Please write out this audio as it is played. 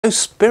So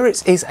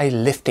Spirits is a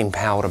lifting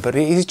powder, but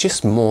it is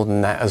just more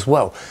than that as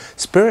well.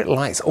 Spirit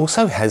Lights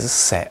also has a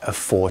set of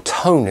 4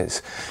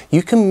 toners.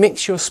 You can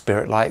mix your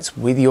Spirit Lights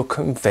with your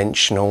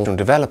conventional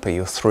developer,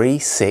 your 3,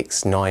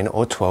 6, 9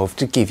 or 12,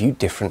 to give you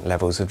different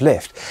levels of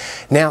lift.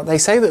 Now they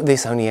say that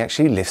this only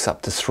actually lifts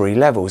up to 3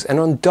 levels, and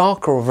on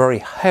darker or very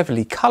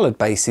heavily coloured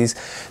bases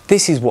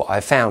this is what I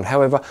found.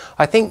 However,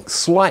 I think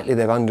slightly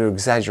they've under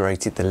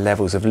exaggerated the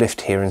levels of lift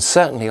here, and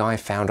certainly I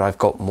found I've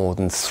got more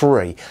than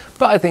 3,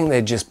 but I think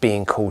they're just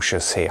being cautious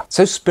here.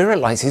 So Spirit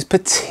Lights is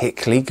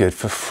particularly good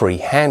for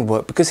freehand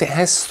work because it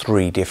has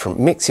 3 different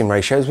mixing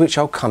ratios, which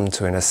I'll come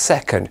to in a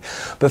second.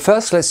 But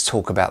first let's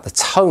talk about the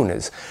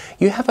toners.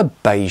 You have a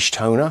beige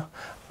toner,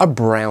 a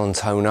brown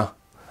toner,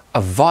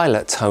 a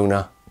violet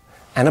toner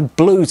and a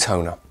blue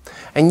toner.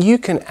 And you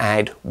can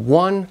add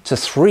 1 to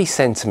 3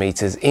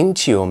 centimeters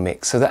into your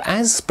mix so that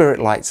as Spirit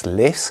Lights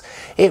lifts,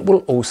 it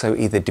will also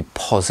either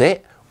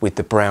deposit with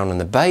the brown and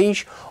the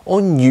beige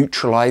or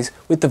neutralize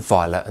with the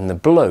violet and the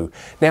blue.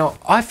 Now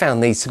I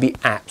found these to be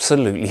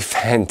absolutely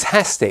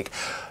fantastic.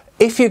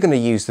 If you're going to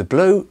use the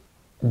blue,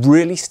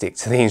 really stick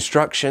to the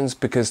instructions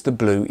because the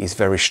blue is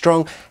very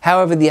strong.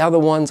 However, the other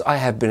ones I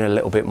have been a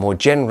little bit more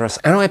generous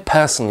and I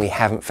personally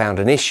haven't found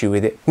an issue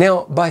with it.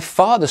 Now by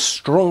far the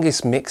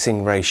strongest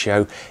mixing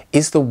ratio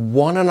is the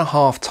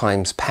 1.5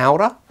 times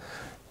powder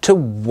to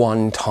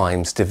 1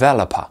 times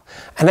developer.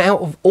 And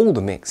out of all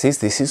the mixes,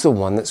 this is the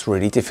one that's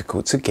really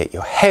difficult to get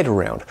your head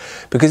around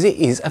because it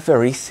is a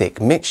very thick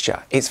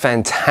mixture. It's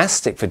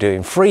fantastic for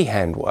doing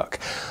freehand work,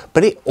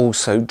 but it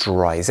also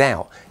dries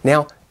out.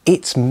 Now,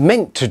 it's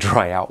meant to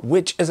dry out,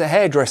 which as a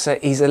hairdresser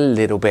is a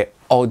little bit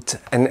odd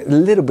and a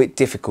little bit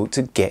difficult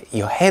to get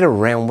your head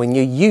around when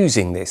you're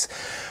using this.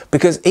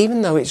 Because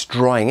even though it's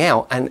drying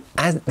out, and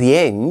at the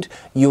end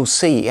you'll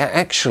see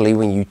actually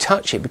when you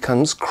touch it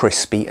becomes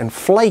crispy and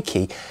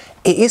flaky,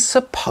 it is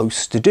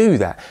supposed to do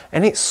that,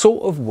 and it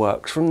sort of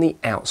works from the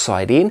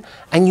outside in,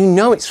 and you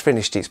know it's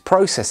finished its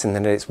processing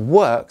and that it's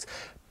worked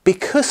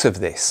because of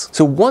this.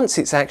 So once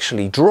it's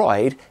actually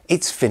dried,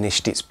 it's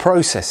finished its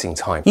processing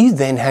time. You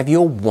then have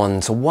your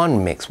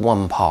 1-to-1 mix,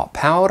 1 part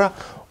powder,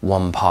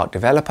 1 part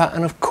developer,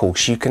 and of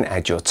course you can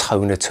add your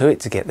toner to it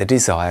to get the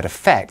desired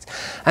effect.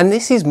 And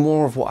this is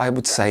more of what I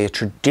would say a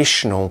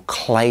traditional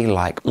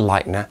clay-like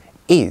lightener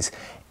is.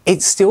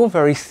 It's still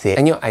very thick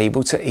and you're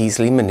able to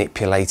easily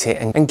manipulate it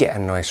and get a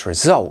nice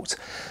result.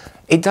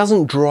 It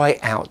doesn't dry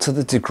out to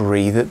the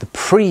degree that the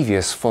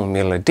previous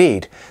formula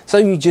did, so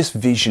you just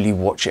visually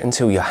watch it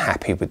until you're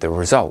happy with the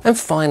result. And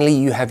finally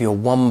you have your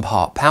 1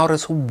 part powder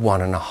to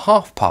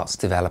 1.5 parts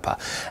developer.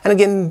 And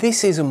again,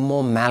 this is a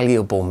more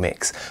malleable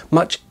mix,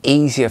 much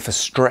easier for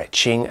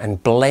stretching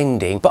and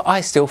blending, but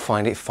I still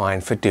find it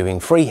fine for doing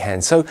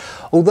freehand. So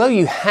although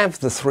you have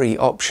the 3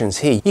 options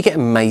here, you get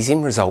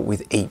amazing result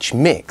with each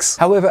mix.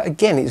 However,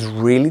 again, it's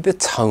really the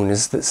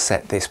toners that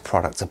set this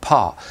product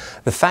apart.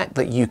 The fact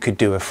that you could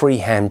do a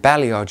freehand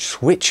balayage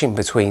switching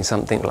between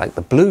something like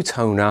the blue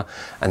toner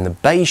and the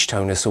beige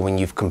toner, so when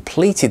you've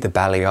completed the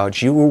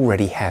balayage you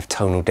already have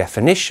tonal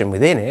definition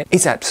within it.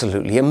 It's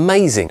absolutely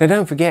amazing. Now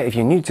don't forget, if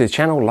you're new to the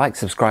channel, like,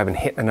 subscribe and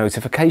hit the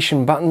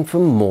notification button for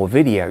more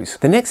videos.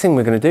 The next thing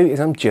we're going to do is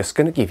I'm just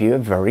going to give you a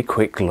very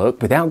quick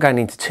look, without going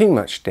into too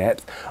much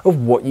depth,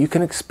 of what you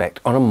can expect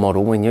on a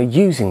model when you're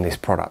using this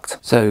product.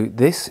 So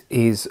this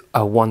is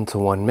a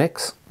 1-to-1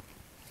 mix.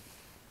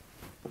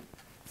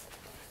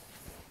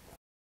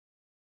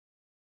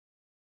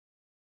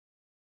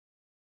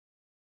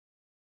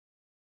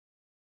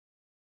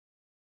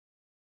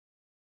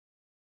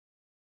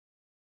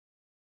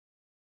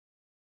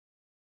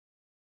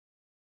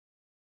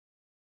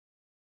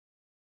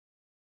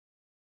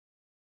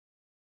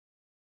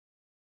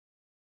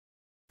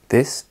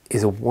 This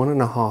is a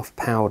 1.5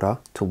 powder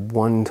to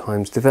 1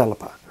 times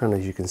developer, and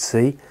as you can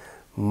see,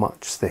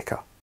 much thicker.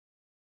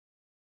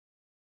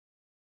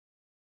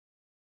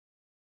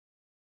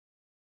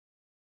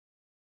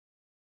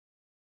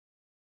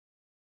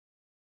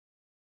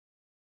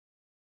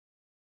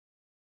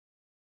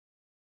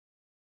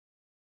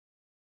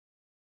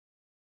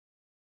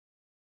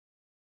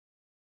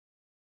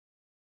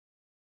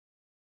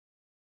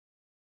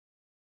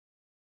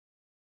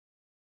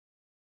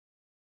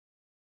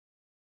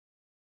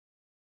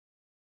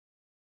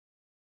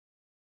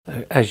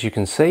 As you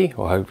can see,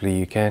 or hopefully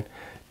you can,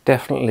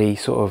 definitely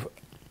sort of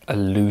a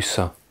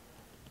looser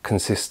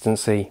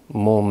consistency,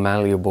 more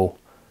malleable.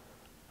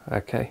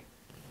 Okay.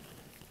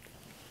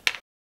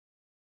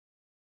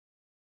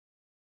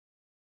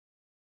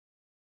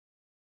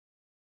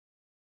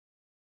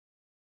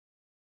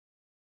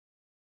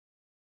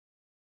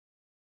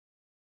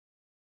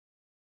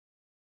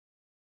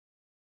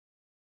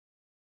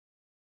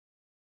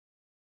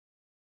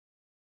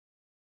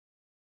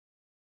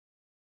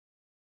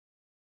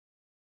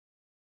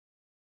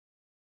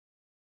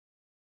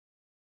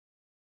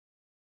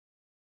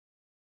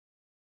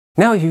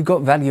 Now, if you've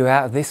got value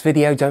out of this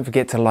video, don't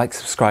forget to like,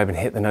 subscribe and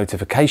hit the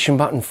notification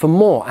button for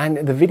more.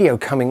 And the video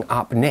coming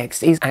up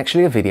next is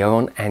actually a video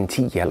on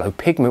anti-yellow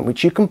pigment,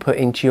 which you can put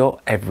into your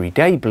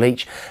everyday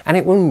bleach and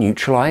it will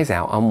neutralize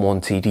out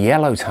unwanted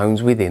yellow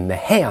tones within the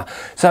hair.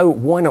 So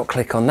why not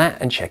click on that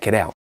and check it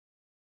out.